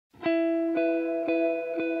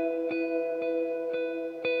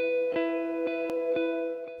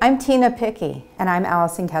I'm Tina Picchi. And I'm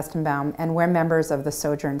Allison Kestenbaum, and we're members of the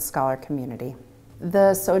Sojourns Scholar community.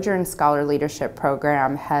 The Sojourns Scholar Leadership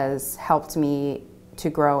Program has helped me to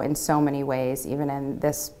grow in so many ways, even in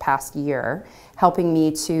this past year, helping me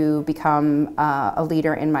to become a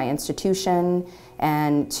leader in my institution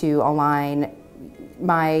and to align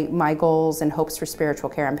my goals and hopes for spiritual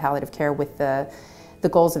care and palliative care with the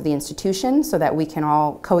goals of the institution so that we can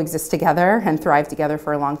all coexist together and thrive together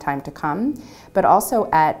for a long time to come. But also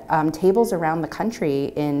at tables around the country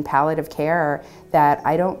in palliative care that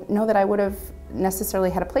I don't know that I would have necessarily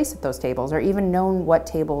had a place at those tables or even known what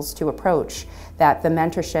tables to approach, that the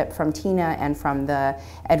mentorship from Tina and from the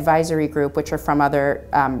advisory group, which are from other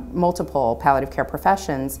multiple palliative care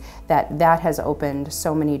professions, that has opened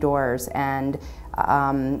so many doors and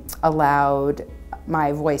allowed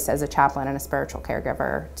my voice as a chaplain and a spiritual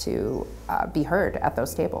caregiver to be heard at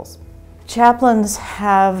those tables. Chaplains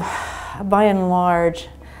have, by and large,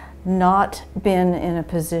 not been in a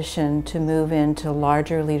position to move into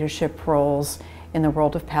larger leadership roles in the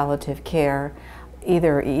world of palliative care,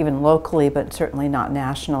 either even locally, but certainly not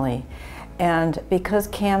nationally. And because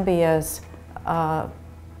Cambia's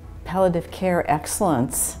palliative care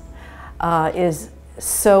excellence is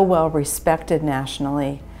so well respected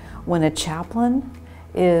nationally, when a chaplain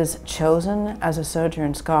is chosen as a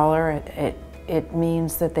Sojourns Scholar, it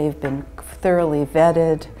means that they've been thoroughly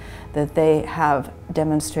vetted, that they have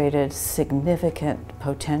demonstrated significant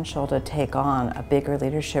potential to take on a bigger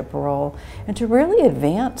leadership role and to really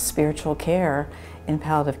advance spiritual care in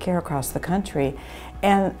palliative care across the country.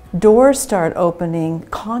 And doors start opening,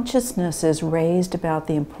 consciousness is raised about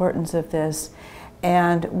the importance of this,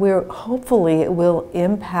 and hopefully it will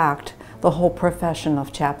impact the whole profession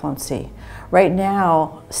of chaplaincy. Right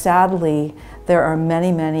now, sadly, there are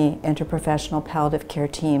many, many interprofessional palliative care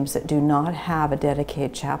teams that do not have a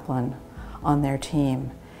dedicated chaplain on their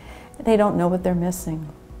team. They don't know what they're missing.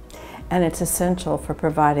 And it's essential for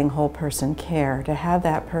providing whole person care to have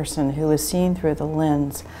that person who is seen through the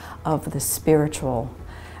lens of the spiritual.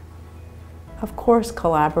 Of course,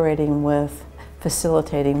 collaborating with,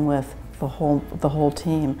 facilitating with the whole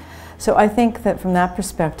team. So I think that from that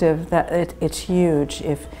perspective, that it's huge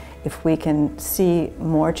if we can see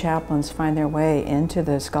more chaplains find their way into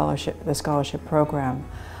the scholarship program.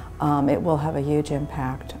 It will have a huge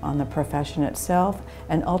impact on the profession itself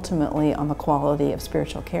and ultimately on the quality of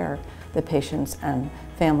spiritual care that patients and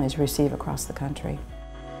families receive across the country.